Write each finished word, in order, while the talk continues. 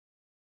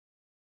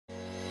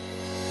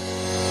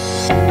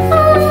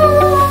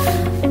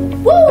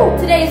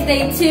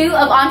is day 2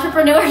 of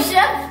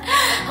entrepreneurship.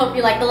 Hope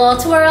you like the little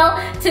twirl.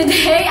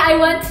 Today I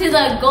went to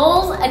the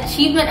Goals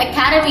Achievement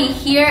Academy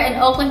here in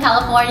Oakland,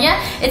 California.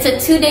 It's a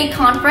 2-day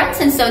conference,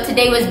 and so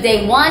today was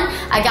day 1.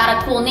 I got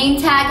a cool name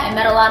tag, I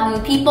met a lot of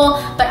new people,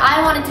 but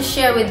I wanted to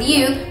share with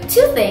you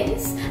 2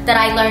 things that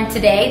I learned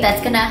today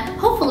that's gonna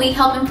hopefully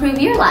help improve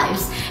your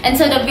lives. And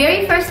so the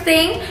very first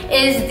thing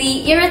is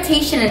the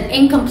irritation and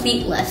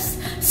incomplete list.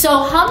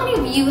 So how many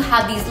of you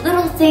have these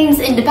little things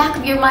in the back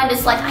of your mind?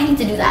 It's like, I need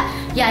to do that.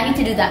 Yeah, I need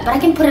to do that, but I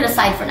can put it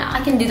aside for now.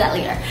 I can do that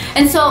later.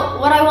 And so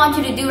what I want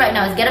you to do right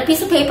now is get a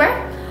piece of paper,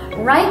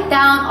 write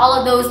down all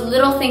of those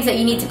little things that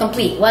you need to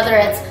complete. Whether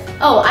it's,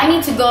 oh, I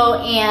need to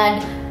go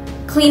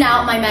and clean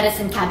out my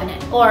medicine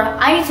cabinet, or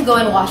I need to go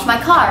and wash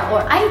my car,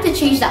 or I need to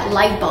change that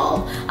light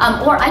bulb,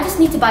 or I just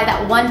need to buy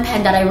that one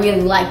pen that I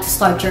really like to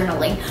start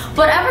journaling.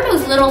 Whatever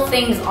those little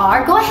things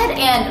are, go ahead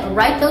and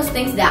write those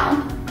things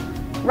down.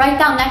 Write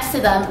down next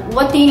to them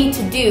what they need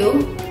to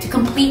do to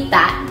complete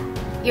that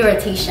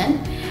irritation,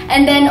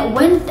 and then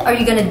when are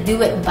you gonna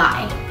do it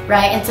by,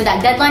 right? And so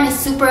that deadline is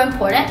super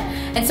important,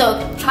 and so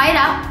try it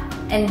out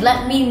and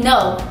let me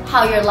know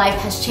how your life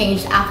has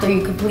changed after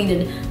you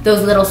completed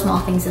those little small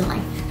things in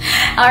life.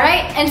 All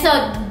right, and so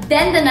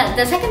then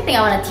the second thing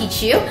I want to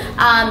teach you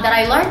that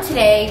I learned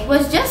today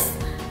was just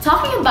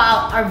talking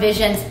about our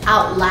visions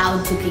out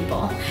loud to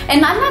people.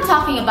 And I'm not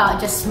talking about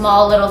just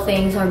small little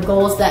things or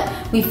goals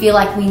that we feel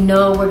like we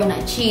know we're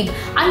gonna achieve.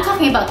 I'm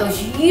talking about those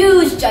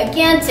huge,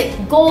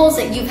 gigantic goals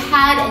that you've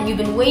had and you've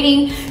been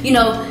waiting,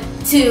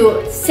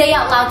 to say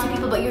out loud to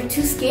people, but you're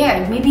too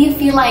scared. Maybe you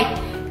feel like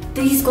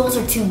these goals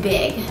are too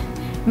big.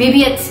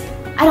 Maybe it's,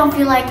 I don't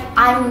feel like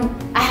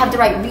I have the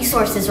right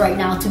resources right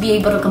now to be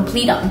able to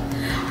complete them.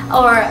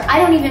 Or I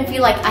don't even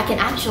feel like I can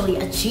actually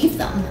achieve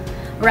them,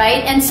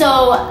 right? And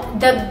so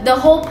the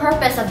whole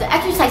purpose of the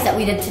exercise that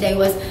we did today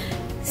was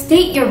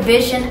state your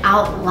vision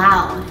out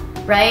loud,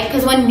 right?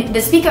 Because when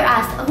the speaker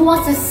asked, who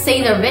wants to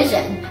say their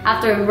vision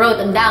after we wrote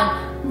them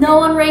down, no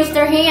one raised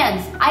their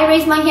hands. I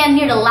raised my hand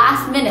near the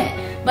last minute,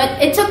 but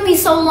it took me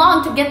so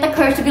long to get the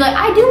courage to be like,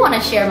 I do want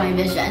to share my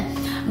vision.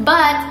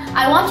 But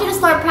I want you to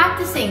start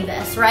practicing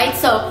this, right?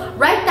 So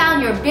write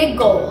down your big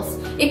goals.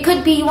 It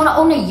could be you want to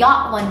own a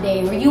yacht one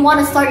day, or you want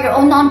to start your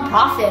own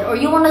nonprofit, or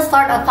you want to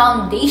start a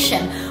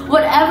foundation.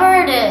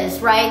 Whatever it is,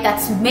 right,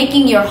 that's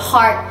making your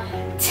heart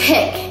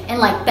tick, and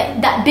like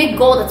that big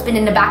goal that's been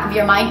in the back of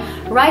your mind,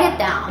 write it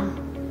down.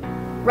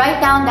 Write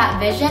down that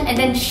vision and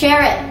then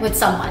share it with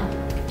someone.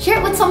 Share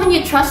it with someone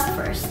you trust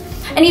first.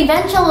 And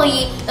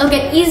eventually, it'll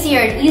get easier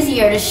and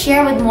easier to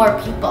share with more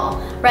people,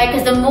 right?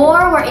 Because the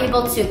more we're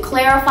able to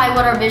clarify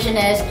what our vision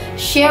is,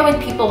 share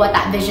with people what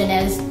that vision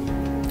is,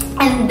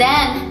 and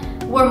then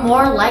we're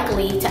more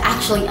likely to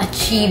actually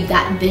achieve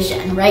that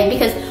vision, right?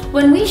 Because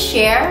when we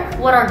share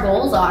what our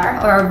goals are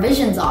or our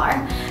visions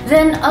are,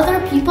 then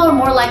other people are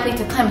more likely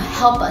to come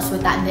help us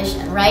with that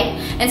vision, right?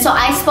 And so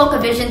I spoke a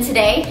vision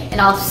today, and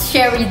I'll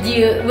share with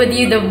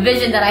you the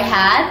vision that I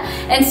had.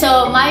 And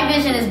so my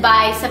vision is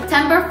by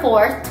September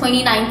 4th,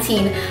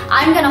 2019,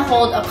 I'm gonna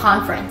hold a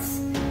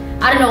conference.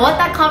 I don't know what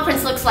that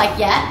conference looks like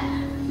yet,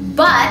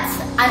 but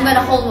I'm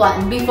gonna hold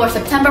one before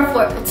September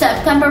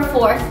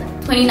 4th,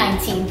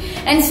 2019.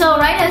 And so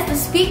right as the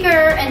speaker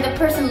and the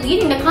person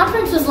leading the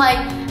conference was like,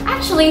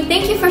 actually,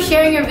 thank you for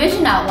sharing your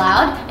vision out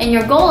loud and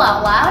your goal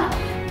out loud.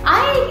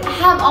 I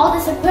have all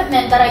this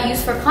equipment that I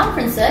use for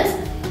conferences.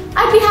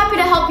 I'd be happy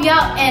to help you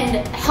out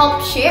and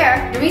help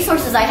share the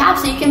resources I have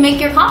so you can make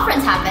your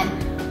conference happen.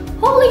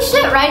 Holy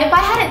shit, right? If I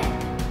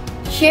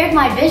hadn't shared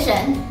my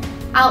vision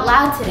out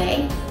loud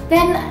today,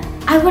 then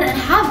I wouldn't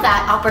have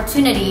that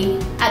opportunity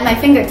at my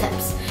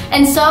fingertips.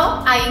 And so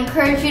I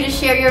encourage you to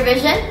share your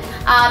vision.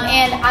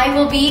 And I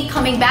will be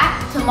coming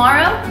back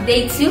tomorrow,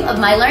 day 2 of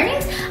my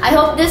learnings. I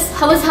hope this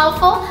was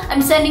helpful.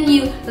 I'm sending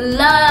you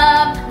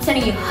love, I'm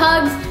sending you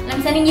hugs, and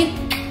I'm sending you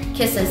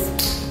kisses.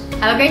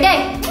 Have a great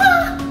day.